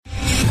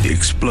the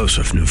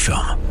explosive new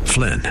film,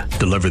 Flynn,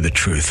 Deliver the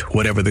Truth,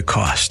 Whatever the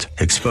Cost,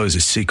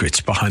 exposes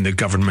secrets behind the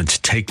government's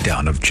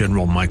takedown of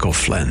General Michael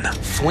Flynn.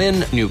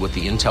 Flynn knew what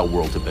the intel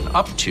world had been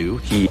up to.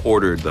 He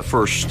ordered the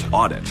first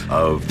audit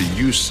of the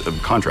use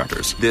of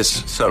contractors.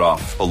 This set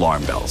off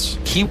alarm bells.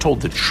 He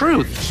told the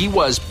truth. He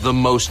was the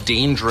most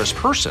dangerous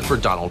person for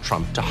Donald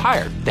Trump to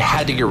hire. They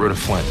had to get rid of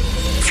Flynn.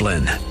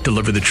 Flynn,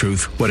 Deliver the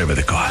Truth, Whatever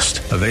the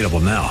Cost. Available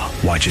now.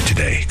 Watch it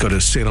today. Go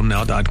to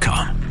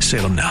salemnow.com.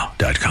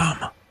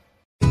 salemnow.com.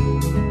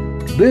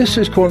 This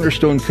is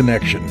Cornerstone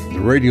Connection, the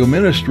radio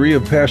ministry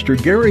of Pastor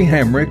Gary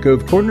Hamrick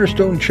of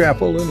Cornerstone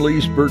Chapel in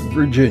Leesburg,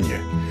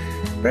 Virginia.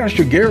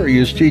 Pastor Gary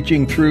is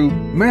teaching through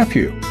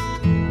Matthew. Real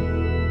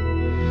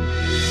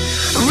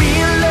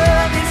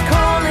love is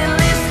calling,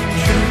 listen,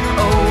 truth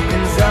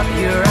opens up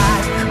your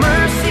eyes.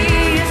 Mercy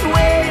is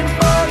waiting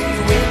for you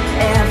with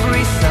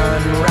every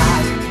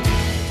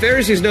sunrise.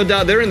 Pharisees, no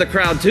doubt, they're in the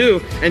crowd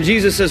too. And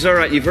Jesus says, all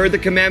right, you've heard the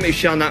commandment, you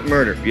shall not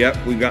murder.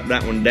 Yep, we got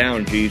that one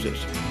down,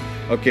 Jesus.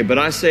 Okay, but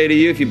I say to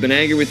you, if you've been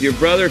angry with your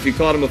brother, if you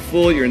called him a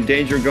fool, you're in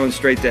danger of going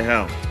straight to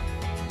hell.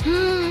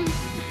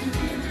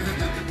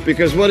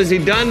 Because what has he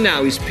done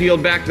now? He's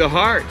peeled back the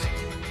heart.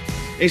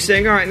 He's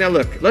saying, all right, now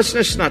look, let's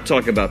just not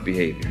talk about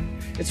behavior.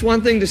 It's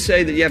one thing to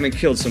say that you haven't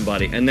killed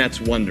somebody, and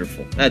that's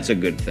wonderful. That's a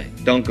good thing.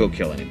 Don't go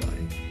kill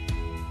anybody.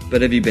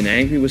 But have you been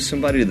angry with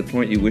somebody to the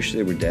point you wish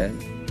they were dead?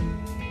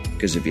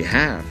 Because if you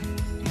have,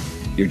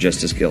 you're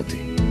just as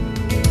guilty.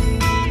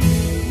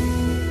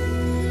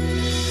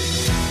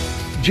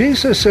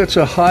 Jesus sets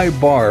a high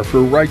bar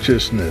for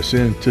righteousness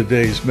in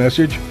today's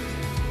message.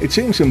 It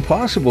seems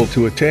impossible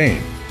to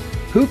attain.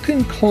 Who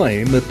can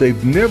claim that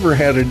they've never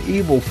had an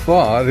evil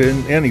thought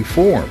in any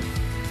form?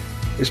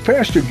 As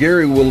Pastor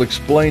Gary will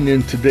explain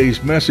in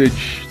today's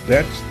message,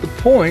 that's the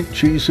point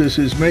Jesus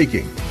is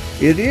making.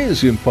 It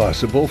is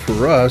impossible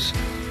for us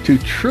to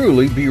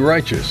truly be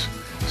righteous.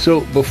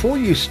 So before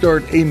you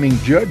start aiming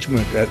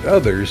judgment at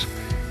others,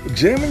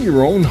 examine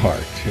your own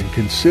heart and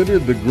consider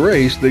the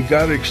grace that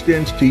God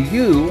extends to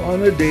you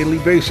on a daily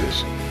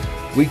basis.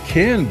 We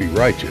can be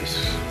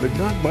righteous, but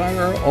not by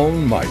our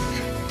own might,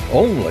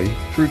 only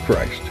through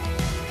Christ.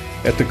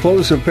 At the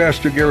close of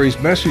Pastor Gary's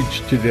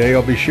message today,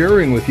 I'll be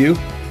sharing with you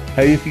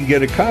how you can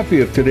get a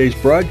copy of today's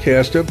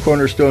broadcast of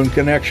Cornerstone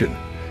Connection.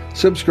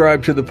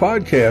 Subscribe to the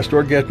podcast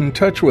or get in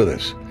touch with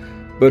us.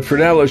 But for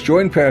now, let's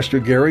join Pastor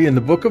Gary in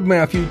the book of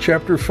Matthew,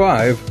 chapter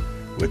 5,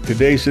 with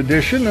today's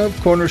edition of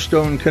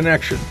Cornerstone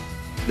Connection.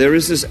 There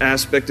is this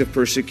aspect of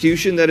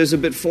persecution that is a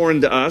bit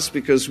foreign to us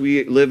because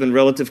we live in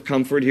relative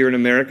comfort here in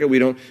America. We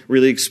don't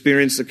really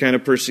experience the kind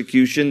of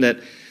persecution that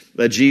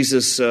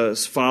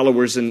Jesus'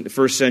 followers in the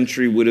first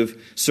century would have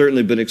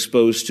certainly been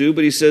exposed to.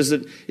 But he says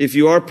that if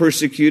you are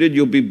persecuted,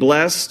 you'll be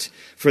blessed,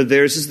 for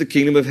theirs is the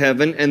kingdom of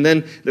heaven. And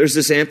then there's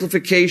this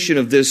amplification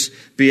of this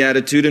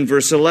beatitude in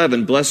verse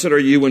 11. Blessed are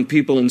you when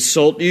people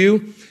insult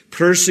you,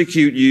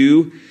 persecute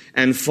you,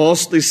 and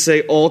falsely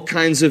say all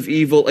kinds of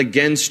evil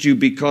against you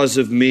because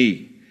of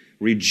me.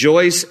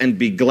 Rejoice and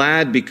be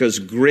glad, because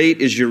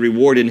great is your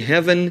reward in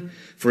heaven,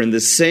 for in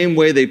the same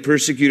way they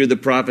persecuted the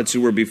prophets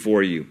who were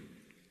before you.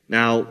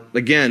 Now,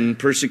 again,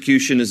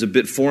 persecution is a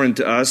bit foreign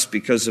to us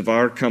because of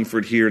our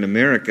comfort here in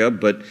America,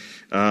 but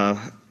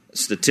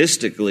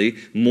statistically,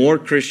 more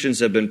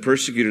Christians have been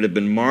persecuted, have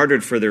been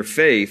martyred for their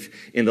faith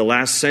in the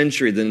last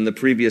century than in the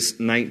previous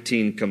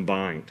 19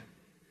 combined.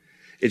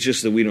 It's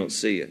just that we don't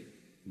see it.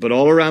 But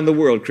all around the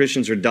world,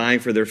 Christians are dying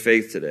for their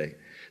faith today.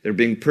 They're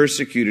being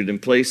persecuted in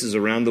places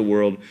around the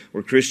world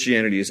where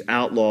Christianity is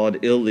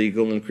outlawed,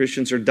 illegal, and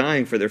Christians are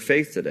dying for their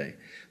faith today.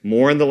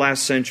 More in the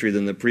last century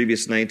than the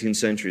previous 19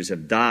 centuries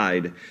have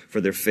died for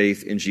their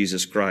faith in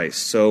Jesus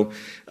Christ. So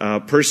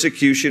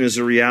persecution is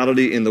a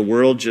reality in the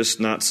world, just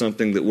not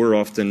something that we're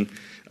often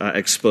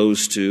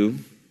exposed to.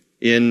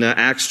 In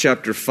Acts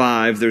chapter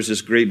 5, there's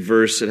this great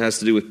verse that has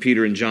to do with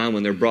Peter and John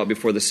when they're brought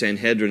before the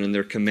Sanhedrin and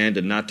they're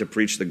commanded not to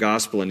preach the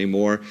gospel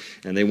anymore.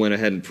 And they went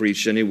ahead and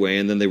preached anyway,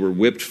 and then they were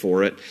whipped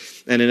for it.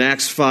 And in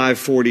Acts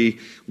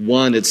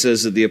 5:41, it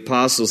says that the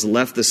apostles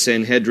left the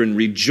Sanhedrin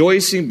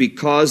rejoicing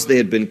because they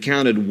had been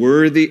counted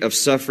worthy of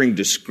suffering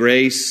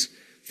disgrace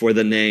for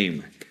the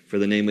name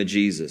of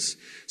Jesus.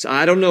 So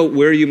I don't know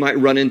where you might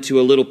run into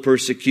a little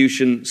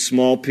persecution,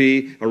 small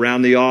p,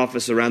 around the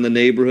office, around the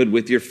neighborhood,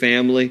 with your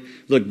family.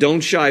 Look,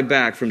 don't shy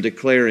back from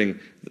declaring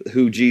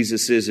who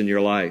Jesus is in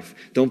your life.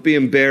 Don't be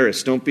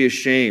embarrassed. Don't be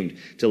ashamed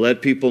to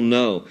let people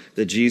know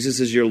that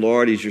Jesus is your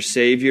Lord, He's your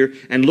Savior.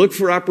 And look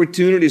for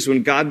opportunities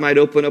when God might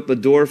open up a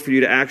door for you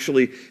to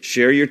actually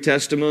share your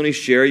testimony,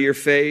 share your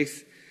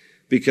faith.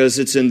 Because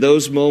it's in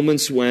those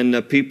moments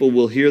when people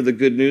will hear the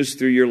good news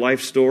through your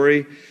life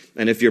story.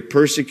 And if you're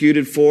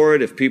persecuted for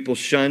it, if people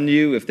shun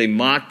you, if they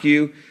mock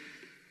you,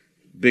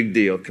 big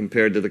deal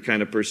compared to the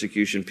kind of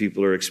persecution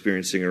people are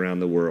experiencing around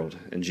the world.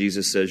 And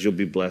Jesus says you'll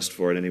be blessed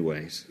for it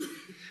anyways.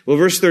 Well,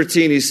 verse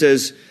 13, he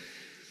says,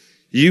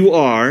 you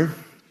are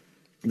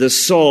the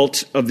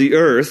salt of the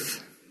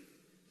earth,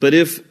 But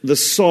if the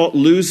salt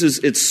loses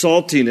its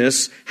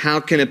saltiness,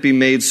 how can it be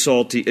made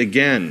salty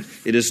again?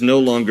 It is no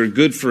longer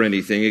good for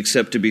anything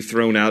except to be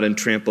thrown out and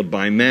trampled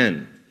by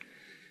men.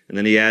 And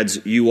then he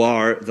adds, you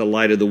are the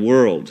light of the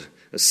world.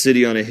 A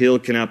city on a hill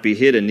cannot be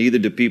hidden, neither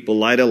do people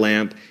light a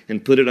lamp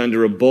and put it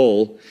under a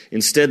bowl.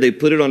 Instead, they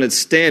put it on its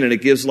stand, and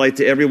it gives light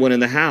to everyone in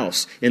the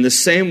house. In the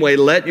same way,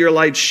 let your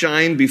light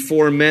shine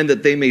before men,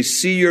 that they may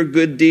see your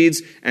good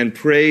deeds and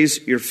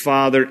praise your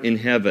Father in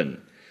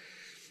heaven.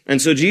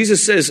 And so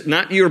Jesus says,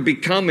 not you are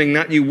becoming,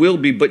 not you will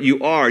be, but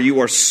you are. You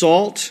are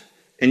salt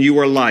and you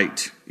are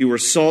light. You are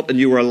salt and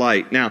you are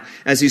light. Now,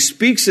 as he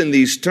speaks in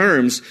these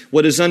terms,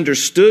 what is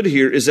understood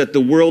here is that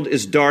the world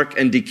is dark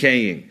and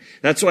decaying.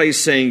 That's why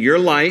he's saying you're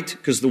light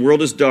because the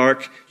world is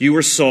dark. You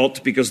are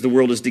salt because the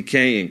world is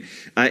decaying.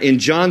 In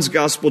John's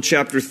Gospel,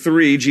 chapter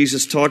 3,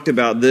 Jesus talked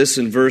about this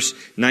in verse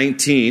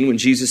 19 when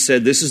Jesus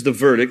said, this is the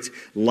verdict.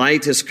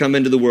 Light has come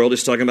into the world.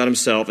 He's talking about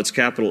himself. It's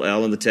capital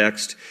L in the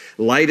text.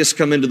 Light has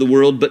come into the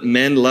world, but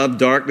men love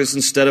darkness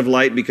instead of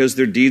light because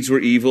their deeds were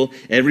evil.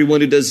 Everyone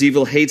who does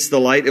evil hates the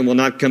light and will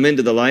not come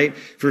into the light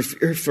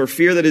for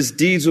fear that his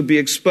deeds will be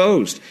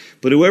exposed.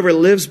 But whoever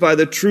lives by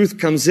the truth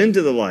comes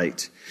into the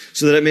light,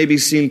 so that it may be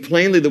seen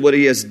plainly that what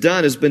he has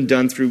done has been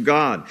done through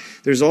God.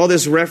 There's all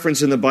this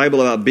reference in the Bible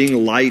about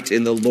being light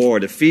in the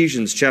Lord.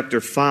 Ephesians chapter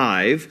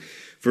 5,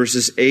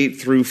 verses 8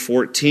 through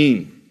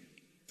 14.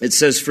 It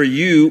says, for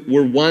you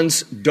were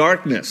once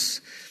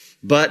darkness,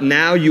 but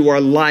now you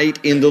are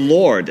light in the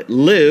Lord.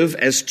 Live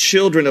as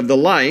children of the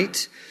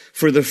light,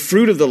 for the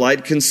fruit of the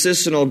light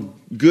consists in all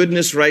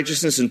goodness,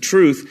 righteousness, and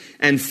truth,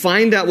 and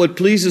find out what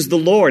pleases the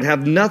Lord.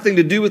 Have nothing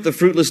to do with the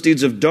fruitless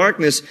deeds of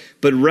darkness,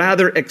 but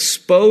rather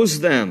expose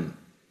them.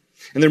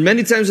 And there are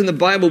many times in the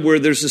Bible where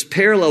there's this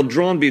parallel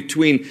drawn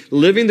between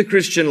living the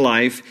Christian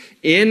life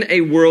in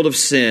a world of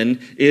sin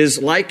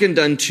is likened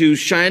unto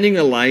shining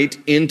a light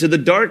into the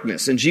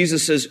darkness. And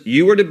Jesus says,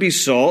 you are to be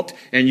salt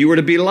and you are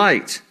to be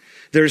light.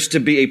 There's to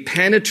be a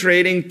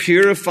penetrating,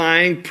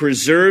 purifying,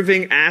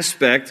 preserving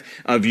aspect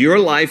of your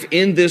life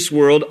in this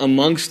world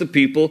amongst the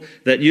people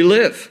that you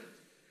live.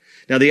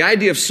 Now, the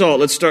idea of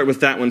salt, let's start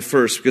with that one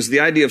first, because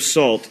the idea of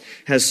salt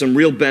has some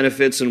real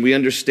benefits, and we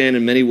understand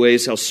in many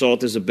ways how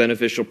salt is a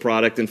beneficial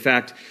product. In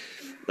fact,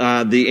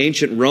 the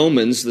ancient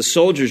Romans, the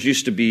soldiers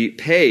used to be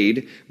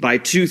paid by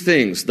two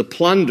things. The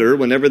plunder,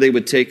 whenever they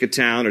would take a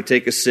town or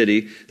take a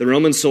city, the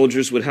Roman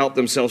soldiers would help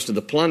themselves to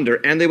the plunder,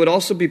 and they would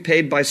also be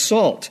paid by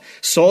salt.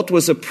 Salt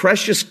was a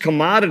precious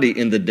commodity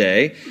in the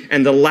day,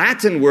 and the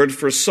Latin word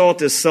for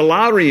salt is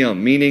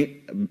salarium,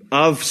 meaning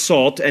of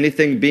salt,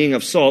 anything being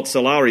of salt,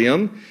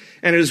 salarium,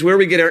 and it is where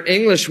we get our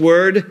English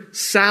word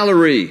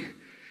salary.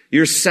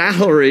 Your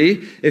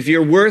salary, if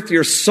you're worth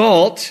your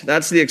salt,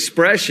 that's the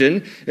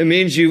expression, it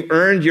means you've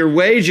earned your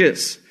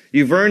wages.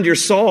 You've earned your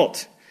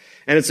salt.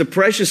 And it's a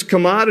precious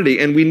commodity.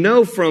 And we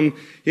know from,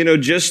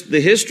 just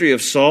the history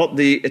of salt,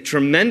 the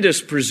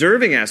tremendous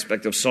preserving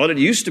aspect of salt. It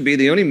used to be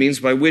the only means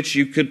by which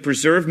you could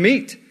preserve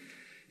meat.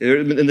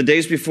 In the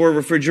days before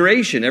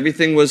refrigeration,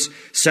 everything was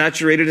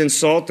saturated in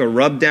salt or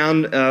rubbed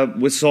down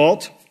with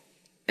salt.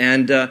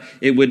 And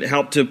it would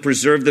help to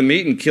preserve the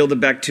meat and kill the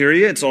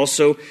bacteria. It's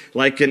also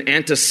like an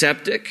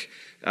antiseptic.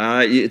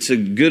 It's a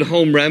good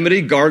home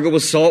remedy. Gargle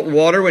with salt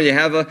water when you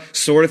have a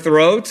sore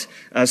throat.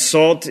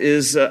 Salt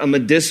is a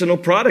medicinal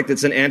product.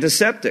 It's an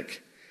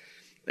antiseptic.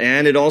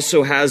 And it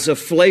also has a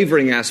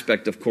flavoring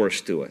aspect, of course,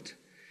 to it.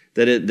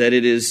 That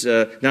it is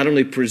not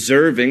only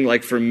preserving,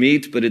 like for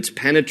meat, but it's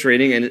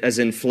penetrating as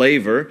in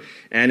flavor.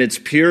 And it's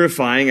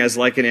purifying as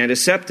like an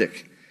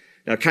antiseptic.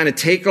 Now, kind of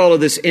take all of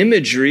this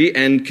imagery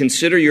and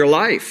consider your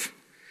life.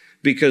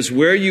 Because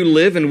where you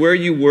live and where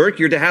you work,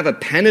 you're to have a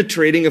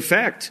penetrating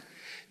effect.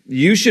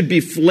 You should be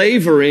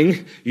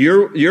flavoring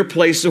your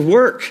place of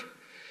work.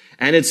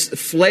 And it's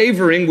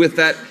flavoring with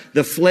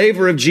the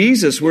flavor of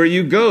Jesus where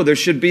you go. There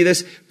should be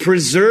this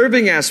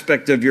preserving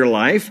aspect of your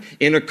life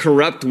in a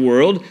corrupt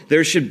world.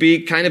 There should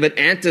be kind of an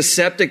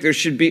antiseptic. There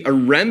should be a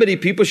remedy.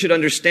 People should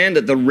understand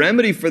that the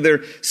remedy for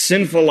their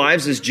sinful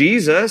lives is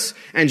Jesus.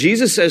 And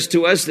Jesus says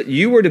to us that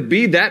you were to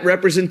be that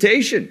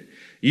representation.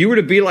 You were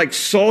to be like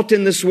salt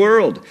in this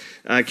world.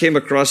 I came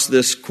across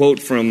this quote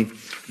from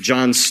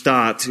John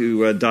Stott,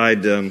 who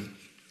died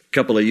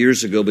couple of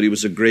years ago, but he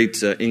was a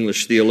great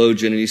English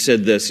theologian, and he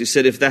said this. He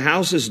said, if the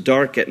house is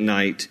dark at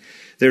night,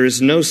 there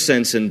is no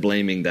sense in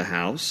blaming the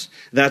house.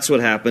 That's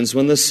what happens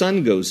when the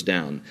sun goes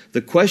down.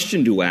 The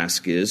question to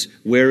ask is,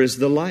 where is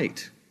the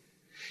light?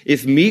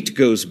 If meat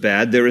goes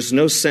bad, there is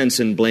no sense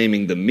in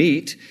blaming the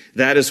meat.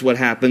 That is what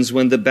happens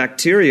when the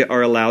bacteria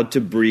are allowed to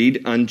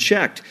breed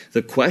unchecked.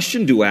 The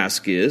question to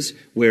ask is,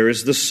 where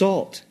is the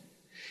salt?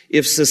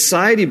 If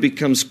society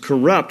becomes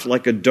corrupt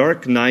like a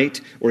dark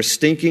night or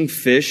stinking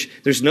fish,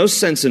 there's no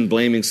sense in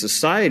blaming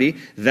society.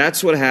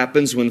 That's what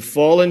happens when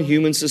fallen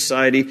human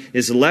society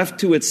is left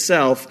to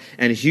itself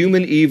and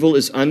human evil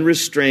is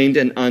unrestrained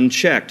and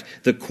unchecked.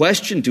 The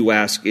question to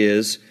ask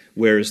is,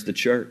 where is the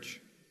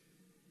church?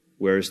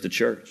 Where is the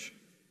church?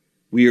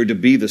 We are to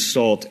be the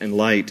salt and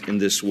light in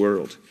this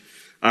world.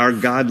 Our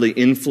godly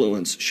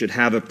influence should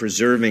have a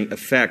preserving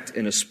effect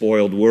in a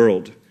spoiled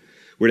world.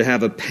 We're to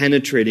have a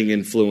penetrating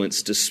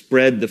influence to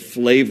spread the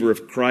flavor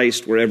of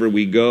Christ wherever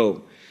we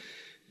go.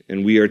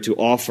 And we are to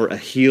offer a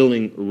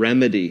healing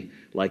remedy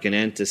like an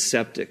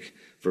antiseptic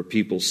for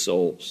people's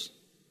souls.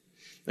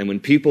 And when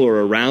people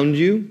are around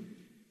you,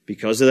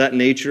 because of that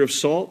nature of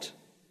salt,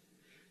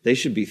 they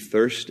should be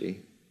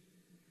thirsty.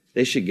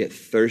 They should get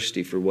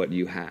thirsty for what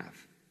you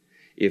have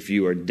if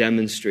you are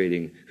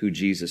demonstrating who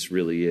Jesus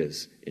really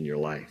is in your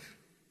life.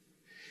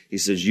 He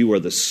says, you are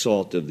the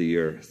salt of the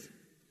earth.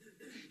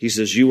 He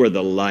says, you are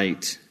the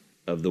light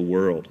of the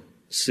world.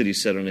 A city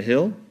set on a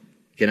hill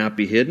cannot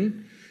be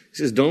hidden. He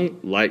says,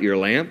 don't light your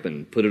lamp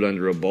and put it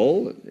under a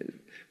bowl,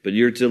 but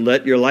you're to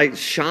let your light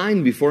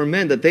shine before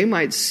men that they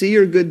might see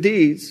your good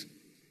deeds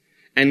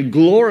and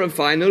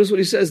glorify, notice what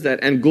he says that,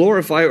 and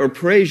glorify or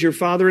praise your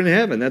Father in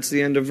heaven. That's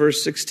the end of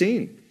verse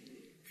 16.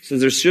 So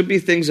there should be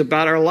things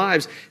about our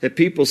lives that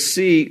people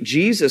see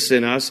Jesus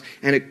in us,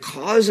 and it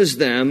causes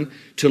them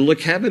to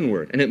look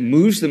heavenward, and it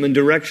moves them in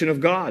direction of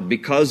God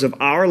because of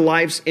our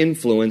life's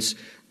influence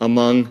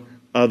among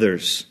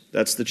others.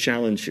 That's the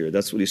challenge here.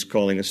 That's what he's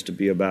calling us to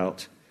be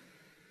about.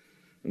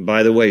 And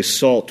by the way,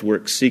 salt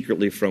works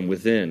secretly from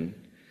within,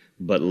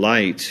 but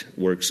light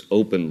works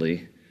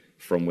openly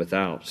from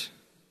without.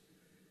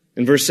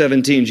 In verse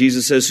 17,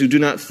 Jesus says, who do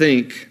not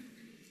think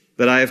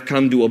that I have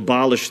come to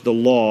abolish the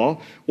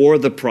law or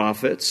the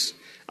prophets.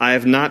 I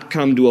have not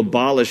come to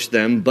abolish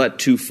them, but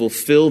to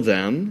fulfill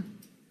them.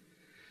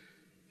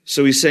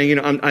 So he's saying,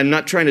 I'm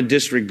not trying to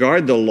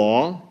disregard the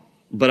law,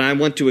 but I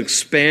want to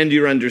expand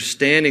your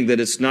understanding that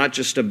it's not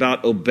just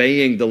about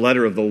obeying the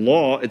letter of the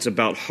law, it's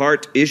about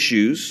heart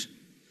issues.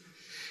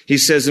 He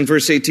says in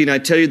verse 18, I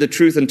tell you the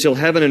truth, until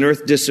heaven and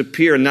earth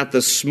disappear, not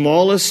the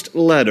smallest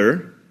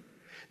letter,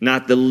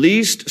 not the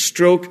least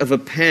stroke of a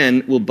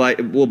pen will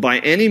by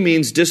any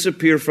means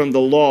disappear from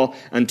the law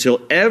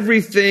until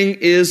everything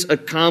is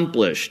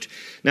accomplished.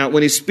 Now,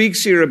 when he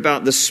speaks here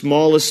about the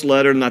smallest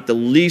letter, not the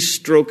least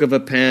stroke of a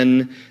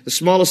pen, the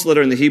smallest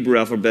letter in the Hebrew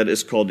alphabet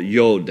is called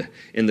yod.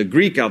 In the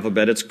Greek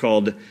alphabet, it's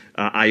called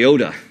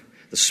iota,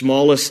 the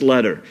smallest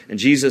letter. And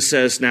Jesus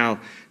says, now,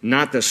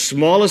 not the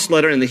smallest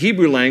letter in the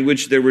Hebrew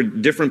language. There were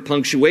different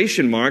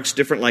punctuation marks,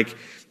 different like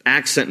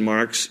accent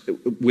marks,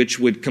 which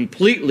would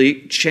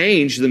completely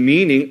change the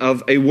meaning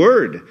of a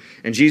word.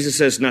 And Jesus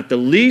says, not the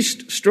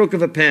least stroke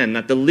of a pen,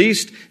 not the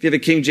least, if you have a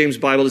King James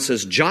Bible, it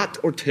says jot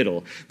or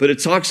tittle. But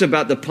it talks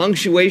about the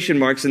punctuation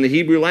marks in the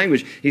Hebrew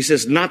language. He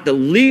says, not the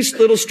least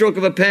little stroke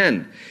of a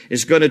pen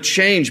is going to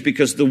change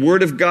because the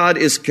Word of God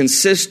is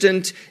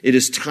consistent. It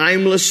is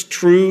timeless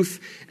truth.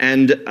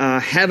 And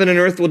heaven and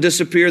earth will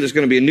disappear. There's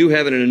going to be a new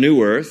heaven and a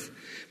new earth.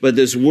 But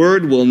this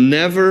Word will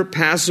never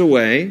pass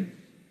away.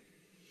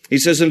 He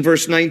says in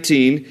verse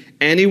 19,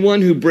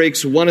 anyone who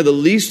breaks one of the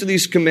least of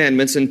these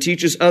commandments and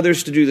teaches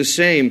others to do the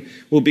same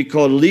will be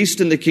called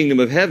least in the kingdom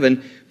of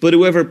heaven, but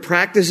whoever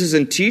practices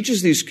and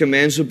teaches these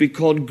commands will be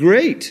called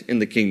great in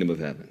the kingdom of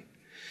heaven.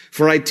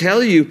 For I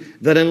tell you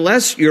that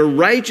unless your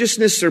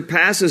righteousness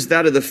surpasses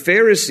that of the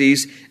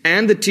Pharisees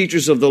and the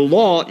teachers of the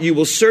law, you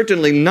will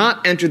certainly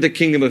not enter the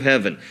kingdom of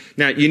heaven.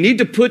 Now, you need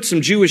to put some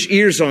Jewish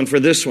ears on for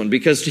this one,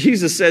 because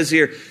Jesus says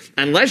here,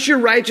 unless your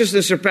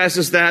righteousness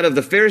surpasses that of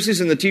the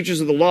Pharisees and the teachers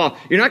of the law,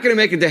 you're not going to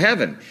make it to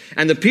heaven.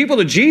 And the people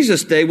of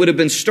Jesus' day would have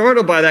been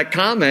startled by that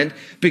comment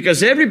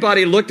because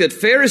everybody looked at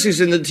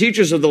Pharisees and the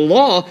teachers of the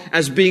law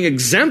as being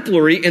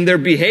exemplary in their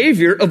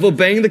behavior of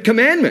obeying the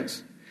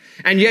commandments.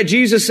 And yet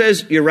Jesus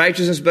says, your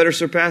righteousness better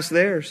surpass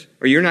theirs,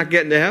 or you're not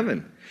getting to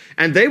heaven.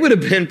 And they would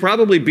have been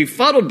probably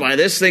befuddled by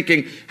this,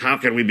 thinking, how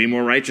can we be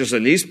more righteous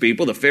than these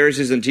people? The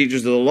Pharisees and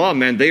teachers of the law,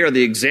 man, they are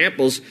the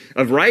examples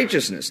of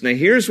righteousness. Now,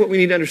 here's what we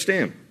need to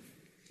understand.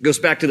 It goes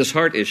back to this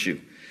heart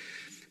issue.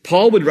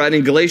 Paul would write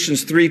in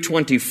Galatians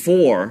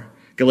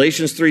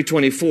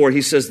 3:24,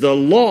 he says, the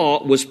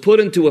law was put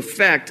into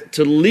effect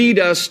to lead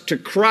us to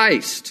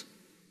Christ.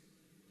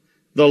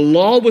 The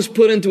law was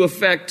put into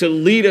effect to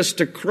lead us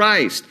to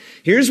Christ.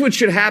 Here's what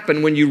should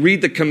happen when you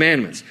read the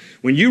commandments.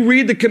 When you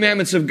read the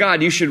commandments of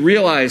God, you should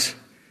realize,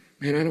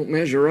 man, I don't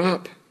measure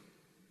up.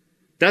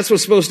 That's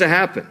what's supposed to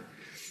happen.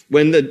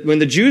 When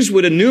the Jews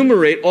would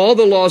enumerate all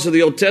the laws of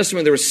the Old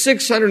Testament, there were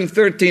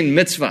 613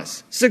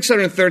 mitzvahs,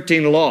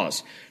 613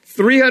 laws.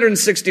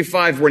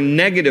 365 were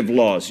negative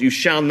laws. You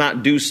shall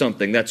not do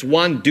something. That's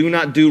one do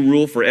not do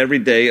rule for every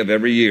day of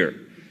every year.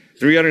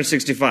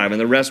 365, and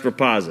the rest were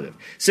positive.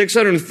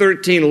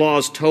 613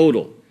 laws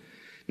total.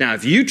 Now,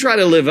 if you try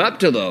to live up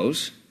to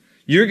those,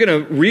 you're going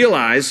to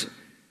realize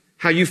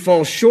how you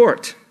fall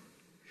short.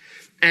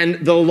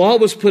 And the law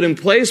was put in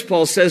place,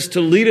 Paul says,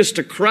 to lead us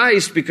to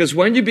Christ, because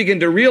when you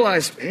begin to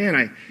realize,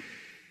 man,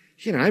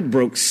 I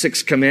broke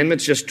 6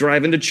 commandments just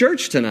driving to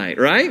church tonight,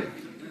 right?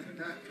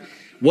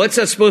 What's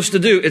that supposed to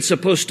do? It's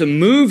supposed to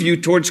move you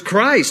towards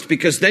Christ,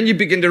 because then you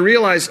begin to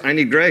realize, I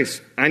need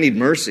grace, I need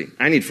mercy,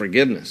 I need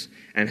forgiveness.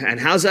 And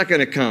how's that going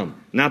to come?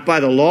 Not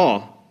by the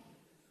law,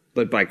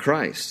 but by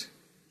Christ,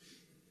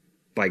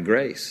 by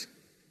grace.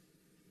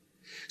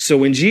 So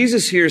when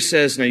Jesus here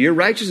says, now your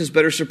righteousness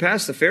better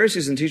surpass the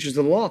Pharisees and teachers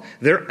of the law,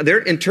 they're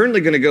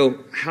internally going to go,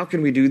 how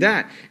can we do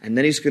that? And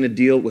then he's going to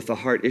deal with the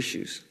heart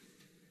issues.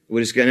 What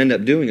he's going to end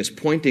up doing is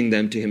pointing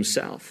them to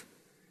himself.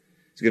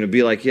 He's going to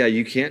be like, yeah,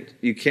 you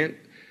can't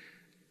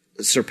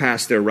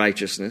surpass their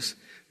righteousness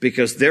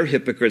because they're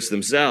hypocrites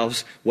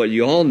themselves. What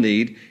you all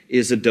need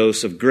is a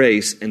dose of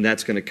grace, and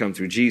that's going to come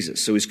through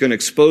Jesus. So he's going to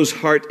expose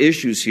heart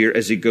issues here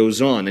as he goes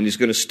on. And he's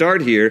going to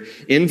start here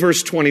in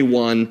verse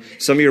 21.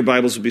 Some of your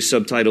Bibles will be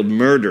subtitled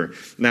murder.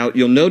 Now,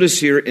 you'll notice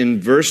here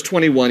in verse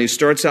 21, he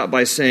starts out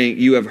by saying,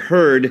 you have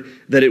heard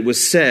that it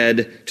was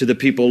said to the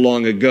people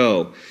long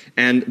ago.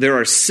 And there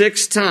are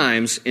 6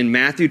 times in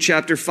Matthew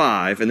chapter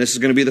 5, and this is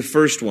going to be the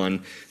first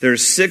one, there are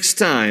 6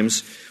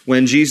 times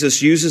when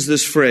Jesus uses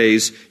this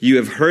phrase, you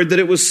have heard that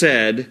it was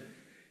said,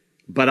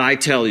 but I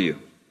tell you.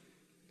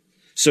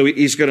 So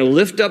he's going to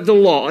lift up the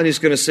law and he's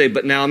going to say,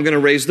 but now I'm going to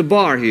raise the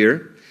bar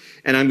here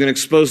and I'm going to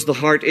expose the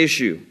heart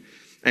issue.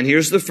 And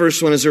here's the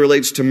first one as it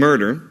relates to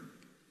murder.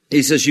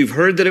 He says, you've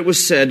heard that it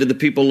was said to the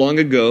people long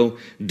ago,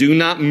 do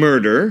not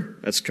murder.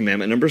 That's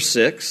commandment number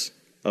 6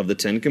 of the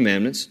 10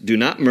 commandments. Do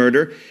not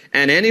murder.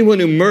 And anyone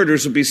who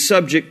murders will be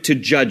subject to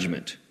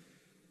judgment.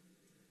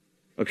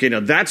 Okay,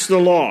 now that's the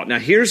law. Now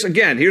here's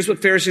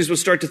what Pharisees would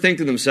start to think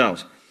to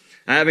themselves.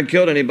 I haven't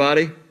killed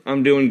anybody.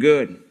 I'm doing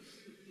good.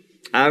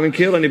 I haven't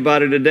killed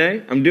anybody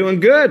today. I'm doing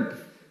good.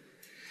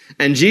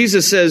 And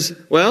Jesus says,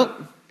 well,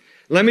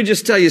 let me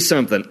just tell you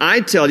something.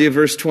 I tell you,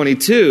 verse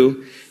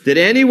 22, that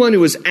anyone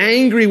who is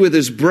angry with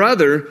his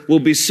brother will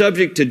be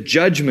subject to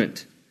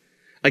judgment.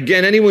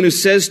 Again, anyone who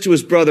says to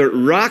his brother,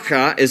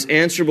 Raka, is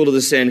answerable to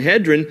the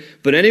Sanhedrin,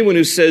 but anyone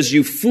who says,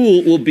 you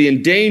fool, will be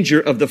in danger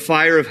of the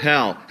fire of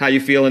hell. How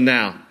you feeling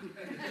now?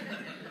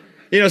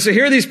 So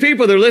here are these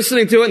people, they're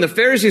listening to it, and the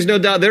Pharisees, no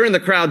doubt, they're in the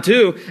crowd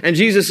too, and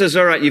Jesus says,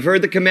 all right, you've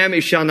heard the commandment,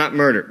 you shall not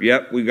murder.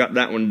 Yep, we got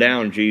that one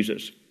down,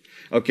 Jesus.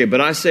 Okay, but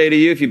I say to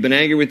you, if you've been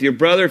angry with your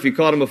brother, if you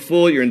called him a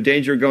fool, you're in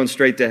danger of going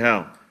straight to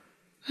hell.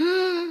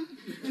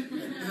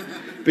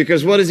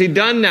 Because what has he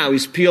done now?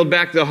 He's peeled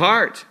back the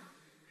heart.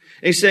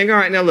 And he's saying, all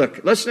right, now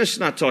look, let's just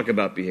not talk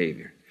about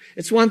behavior.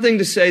 It's one thing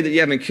to say that you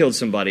haven't killed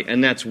somebody,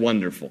 and that's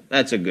wonderful.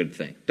 That's a good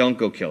thing. Don't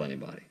go kill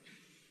anybody.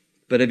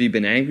 But have you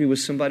been angry with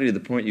somebody to the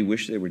point you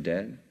wish they were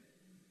dead?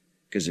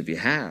 Because if you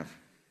have,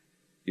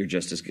 you're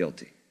just as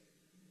guilty.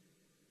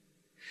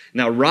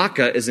 Now,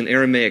 raka is an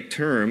Aramaic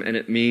term, and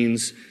it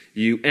means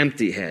you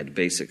empty head,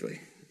 basically,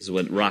 is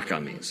what raka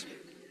means.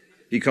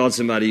 He called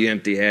somebody you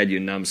empty head, you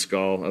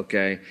numbskull,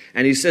 okay?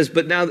 And he says,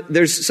 but now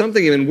there's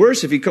something even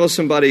worse. If you call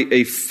somebody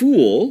a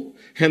fool,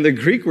 and the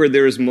Greek word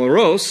there is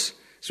moros,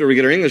 that's where we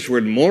get our English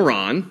word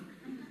moron.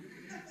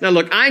 Now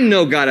look, I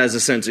know God has a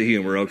sense of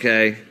humor,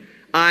 okay?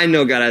 I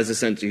know God has a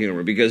sense of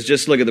humor, because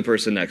just look at the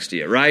person next to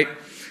you, right?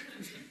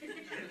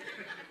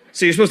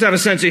 So you're supposed to have a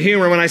sense of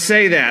humor when I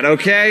say that,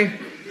 okay?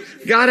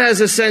 God has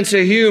a sense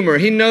of humor.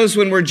 He knows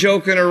when we're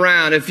joking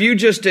around. If you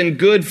just in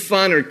good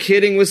fun or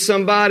kidding with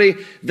somebody,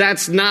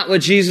 that's not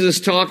what Jesus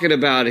is talking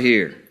about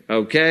here,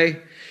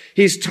 okay?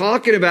 He's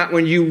talking about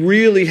when you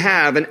really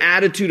have an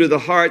attitude of the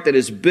heart that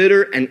is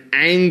bitter and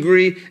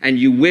angry and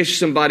you wish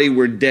somebody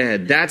were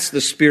dead. That's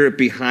the spirit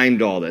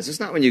behind all this.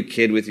 It's not when you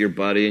kid with your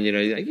buddy and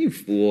you're like, you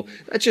fool.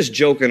 That's just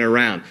joking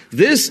around.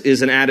 This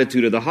is an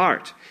attitude of the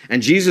heart.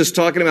 And Jesus is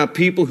talking about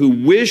people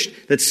who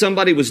wished that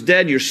somebody was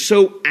dead. You're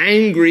so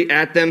angry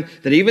at them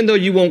that even though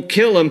you won't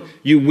kill them,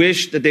 you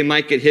wish that they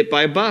might get hit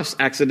by a bus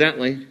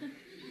accidentally.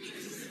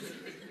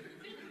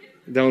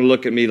 Don't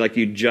look at me like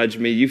you judge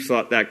me. You've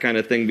thought that kind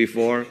of thing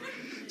before.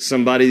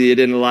 Somebody that you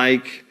didn't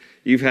like.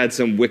 You've had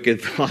some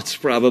wicked thoughts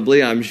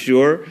probably, I'm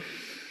sure.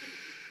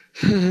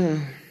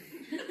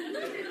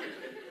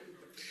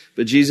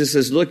 But Jesus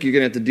says, look, you're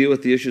going to have to deal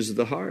with the issues of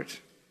the heart.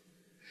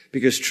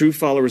 Because true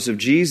followers of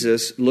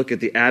Jesus look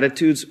at the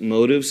attitudes,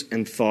 motives,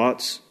 and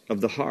thoughts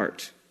of the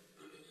heart.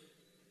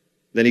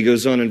 Then he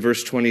goes on in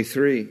verse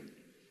 23.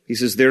 He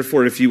says,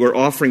 therefore, if you are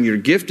offering your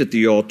gift at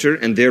the altar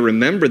and there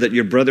remember that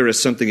your brother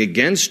has something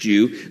against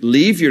you,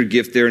 leave your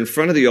gift there in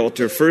front of the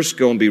altar. First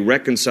go and be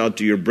reconciled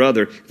to your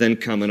brother, then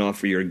come and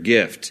offer your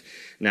gift.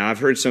 Now, I've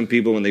heard some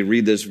people, when they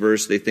read this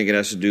verse, they think it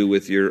has to do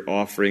with your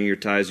offering, your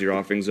tithes, your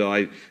offerings. Oh,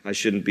 I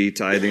shouldn't be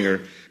tithing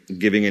or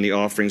giving any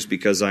offerings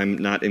because I'm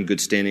not in good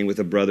standing with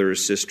a brother or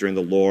sister in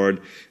the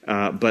Lord.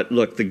 But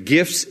look, the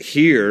gifts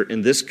here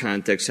in this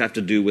context have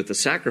to do with the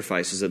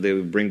sacrifices that they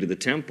would bring to the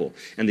temple.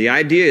 And the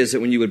idea is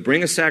that when you would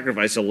bring a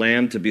sacrifice, a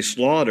lamb to be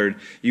slaughtered,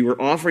 you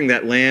were offering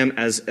that lamb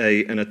as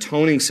an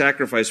atoning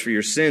sacrifice for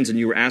your sins, and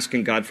you were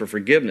asking God for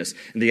forgiveness.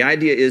 And the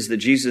idea is that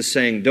Jesus is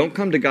saying, don't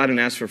come to God and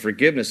ask for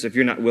forgiveness if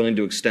you're not willing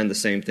to extend the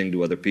same thing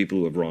to other people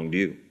who have wronged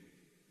you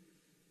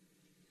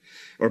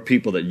or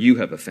people that you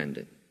have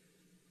offended.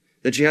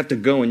 That you have to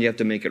go and you have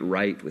to make it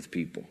right with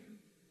people.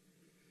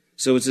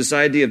 So it's this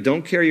idea of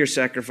don't carry your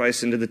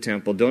sacrifice into the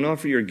temple, don't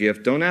offer your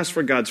gift, don't ask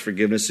for God's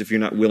forgiveness if you're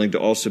not willing to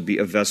also be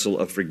a vessel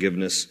of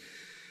forgiveness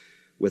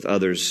with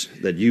others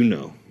that you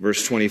know.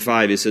 Verse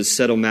 25, he says,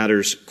 settle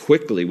matters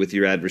quickly with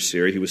your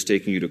adversary who was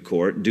taking you to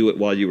court. Do it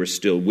while you are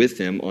still with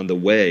him on the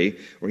way,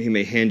 or he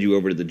may hand you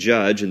over to the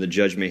judge, and the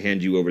judge may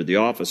hand you over to the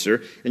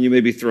officer, and you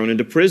may be thrown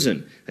into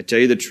prison. I tell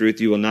you the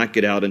truth, you will not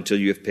get out until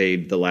you have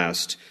paid the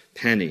last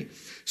penny.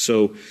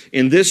 So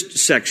in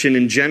this section,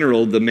 in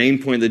general, the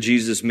main point that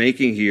Jesus is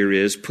making here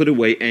is put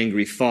away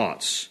angry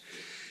thoughts.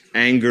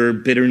 Anger,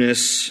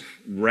 bitterness,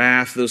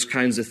 wrath, those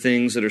kinds of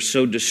things that are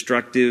so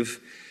destructive.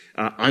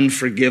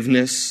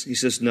 Unforgiveness. He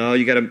says, no,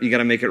 you got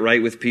to make it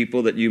right with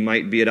people that you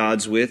might be at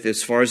odds with.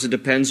 As far as it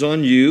depends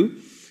on you,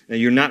 and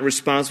you're not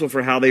responsible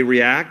for how they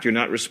react. You're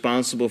not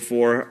responsible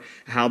for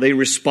how they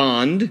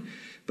respond.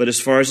 But as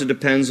far as it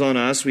depends on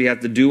us, we have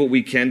to do what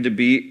we can to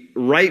be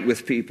right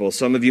with people.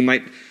 Some of you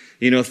might,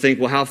 think,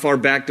 well, how far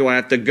back do I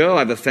have to go?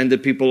 I've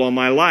offended people all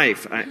my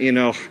life.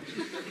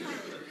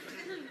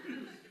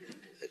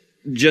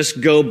 Just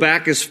go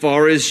back as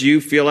far as you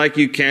feel like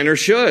you can or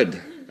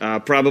should.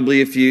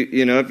 Probably if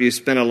you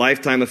spend a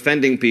lifetime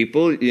offending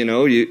people,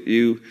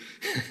 you're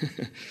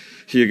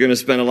going to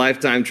spend a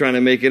lifetime trying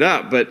to make it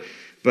up. But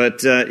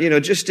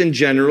just in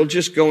general,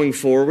 just going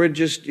forward,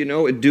 just,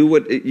 do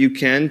what you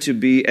can to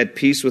be at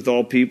peace with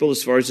all people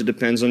as far as it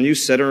depends on you.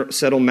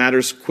 Settle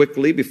matters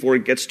quickly before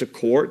it gets to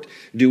court.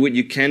 Do what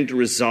you can to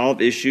resolve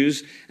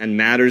issues and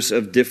matters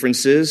of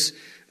differences.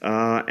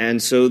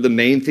 And so the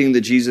main thing that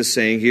Jesus is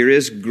saying here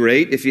is,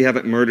 great if you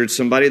haven't murdered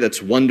somebody,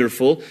 that's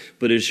wonderful,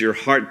 but has your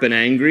heart been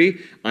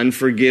angry,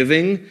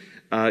 unforgiving,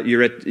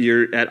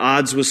 you're at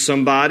odds with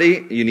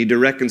somebody, you need to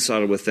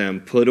reconcile with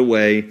them. Put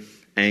away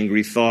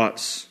angry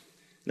thoughts.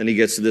 Then he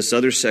gets to this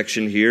other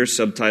section here,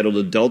 subtitled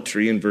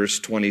Adultery, in verse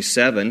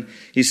 27.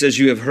 He says,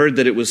 you have heard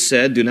that it was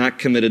said, do not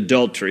commit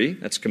adultery.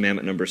 That's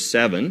commandment number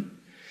 7.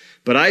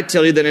 But I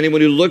tell you that anyone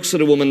who looks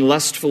at a woman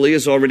lustfully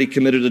has already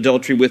committed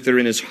adultery with her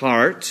in his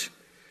heart.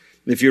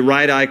 If your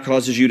right eye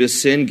causes you to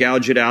sin,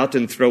 gouge it out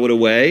and throw it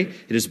away.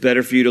 It is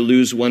better for you to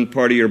lose one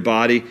part of your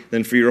body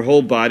than for your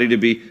whole body to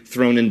be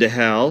thrown into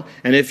hell.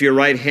 And if your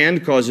right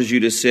hand causes you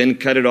to sin,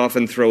 cut it off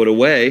and throw it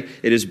away.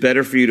 It is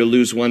better for you to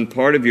lose one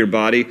part of your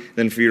body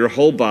than for your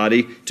whole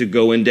body to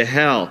go into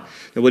hell.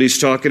 And what he's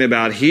talking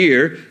about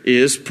here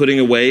is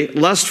putting away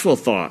lustful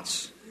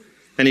thoughts.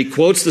 And he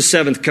quotes the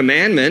 7th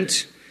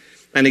commandment.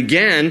 And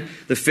again,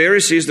 the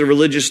Pharisees, the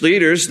religious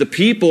leaders, the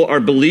people are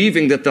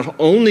believing that the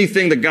only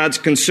thing that God's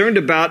concerned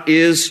about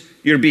is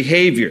your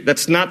behavior.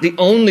 That's not the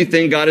only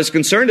thing God is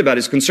concerned about.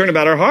 He's concerned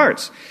about our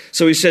hearts.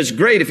 So he says,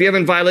 great, if you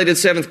haven't violated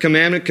 7th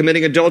commandment,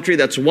 committing adultery,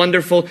 that's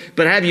wonderful.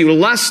 But have you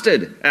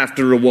lusted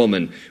after a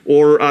woman?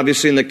 Or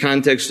obviously in the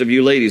context of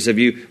you ladies, have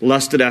you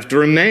lusted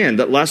after a man?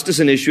 That lust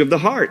is an issue of the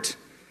heart.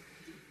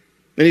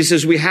 And he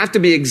says we have to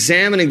be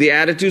examining the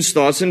attitudes,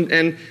 thoughts,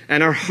 and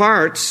our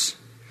hearts,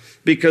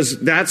 because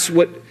that's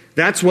what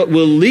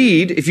will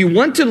lead. If you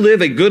want to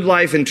live a good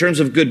life in terms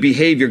of good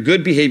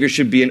behavior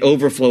should be an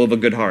overflow of a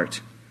good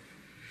heart.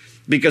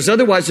 Because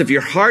otherwise, if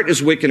your heart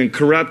is wicked and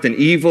corrupt and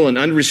evil and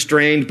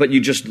unrestrained, but you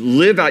just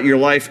live out your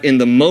life in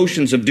the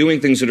motions of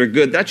doing things that are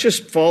good, that's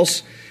just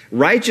false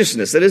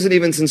righteousness. That isn't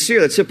even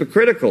sincere. That's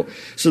hypocritical.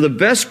 So the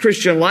best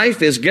Christian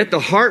life is get the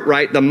heart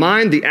right, the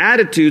mind, the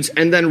attitudes,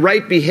 and then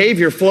right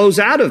behavior flows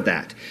out of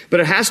that.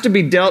 But it has to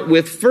be dealt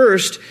with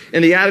first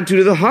in the attitude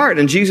of the heart.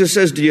 And Jesus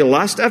says, do you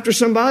lust after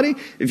somebody?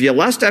 If you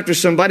lust after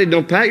somebody,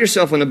 don't pat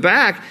yourself on the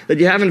back that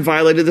you haven't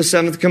violated the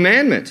 7th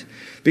commandment.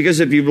 Because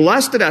if you've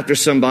lusted after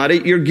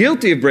somebody, you're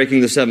guilty of breaking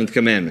the 7th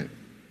commandment.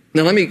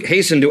 Now let me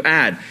hasten to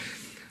add,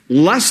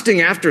 lusting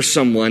after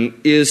someone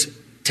is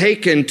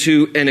taken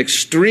to an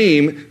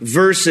extreme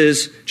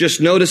versus just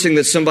noticing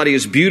that somebody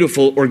is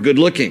beautiful or good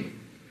looking.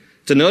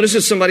 To notice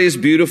that somebody is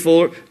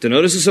beautiful, to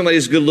notice that somebody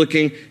is good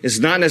looking is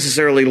not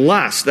necessarily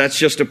lust. That's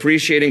just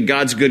appreciating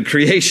God's good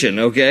creation,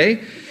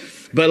 okay?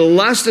 But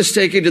lust is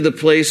taken to the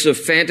place of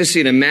fantasy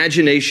and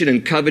imagination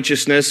and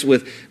covetousness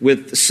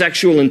with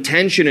sexual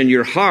intention in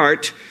your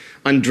heart,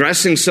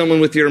 undressing someone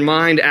with your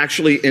mind,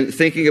 actually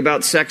thinking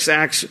about sex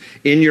acts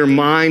in your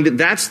mind.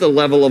 That's the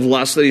level of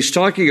lust that he's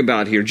talking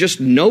about here.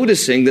 Just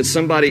noticing that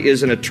somebody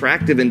is an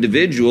attractive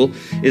individual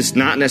is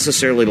not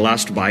necessarily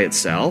lust by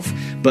itself,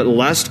 but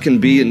lust can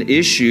be an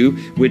issue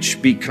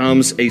which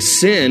becomes a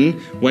sin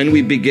when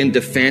we begin to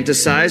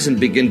fantasize and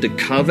begin to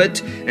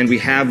covet, and we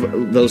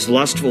have those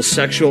lustful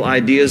sexual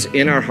ideas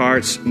in our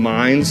hearts,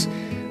 minds,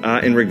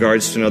 in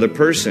regards to another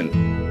person.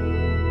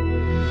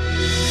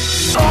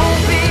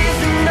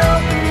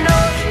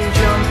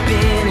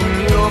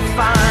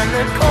 Find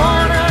the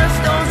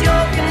cornerstones,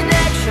 your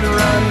connection,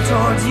 run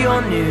towards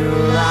your new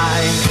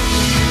life.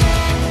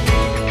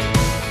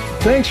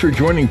 Thanks for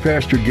joining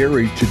Pastor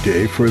Gary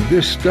today for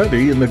this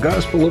study in the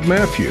Gospel of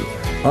Matthew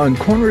on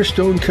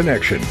Cornerstone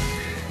Connection.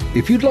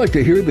 If you'd like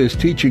to hear this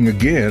teaching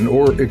again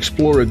or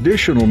explore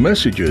additional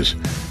messages,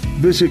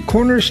 visit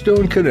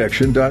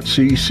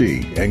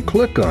cornerstoneconnection.cc and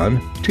click on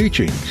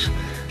Teachings.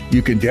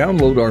 You can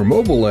download our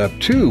mobile app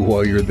too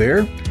while you're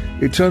there.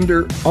 It's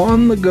under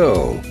On the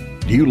Go.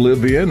 Do you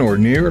live in or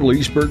near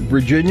Leesburg,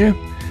 Virginia?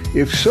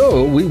 If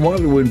so, we want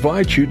to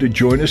invite you to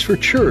join us for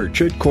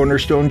church at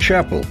Cornerstone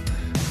Chapel.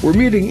 We're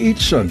meeting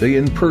each Sunday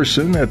in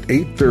person at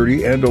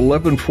 8:30 and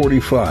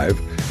 11:45,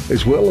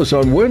 as well as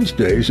on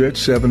Wednesdays at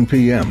 7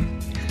 p.m.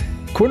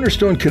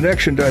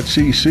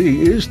 CornerstoneConnection.cc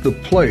is the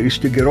place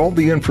to get all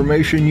the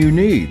information you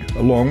need,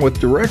 along with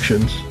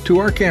directions to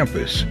our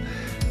campus.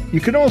 You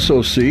can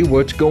also see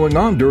what's going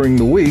on during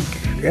the week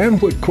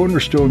and what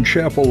Cornerstone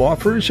Chapel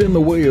offers in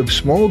the way of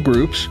small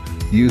groups,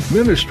 youth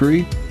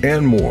ministry,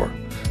 and more.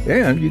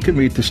 And you can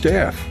meet the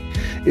staff.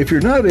 If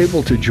you're not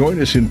able to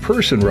join us in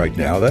person right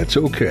now, that's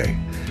okay.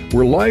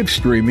 We're live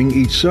streaming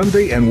each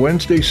Sunday and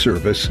Wednesday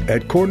service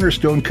at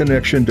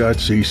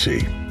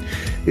CornerstoneConnection.cc.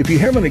 If you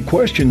have any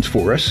questions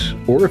for us,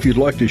 or if you'd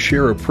like to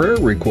share a prayer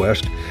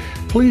request,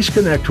 please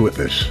connect with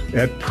us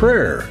at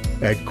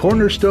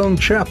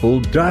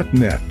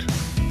prayer@cornerstonechapel.net.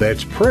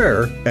 That's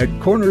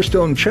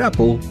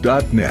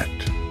prayer@cornerstonechapel.net.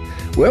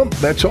 Well,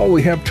 that's all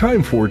we have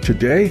time for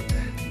today.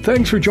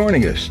 Thanks for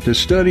joining us to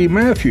study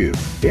Matthew,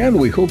 and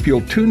we hope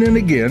you'll tune in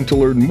again to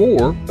learn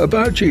more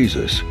about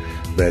Jesus.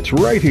 That's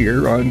right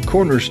here on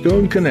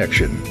Cornerstone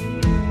Connection.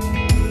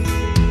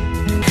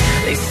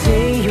 They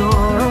say you're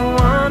a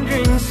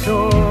wandering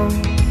soul,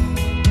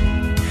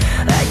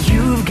 that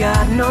you've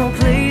got no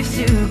place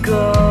to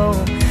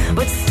go,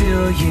 but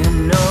still you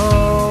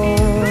know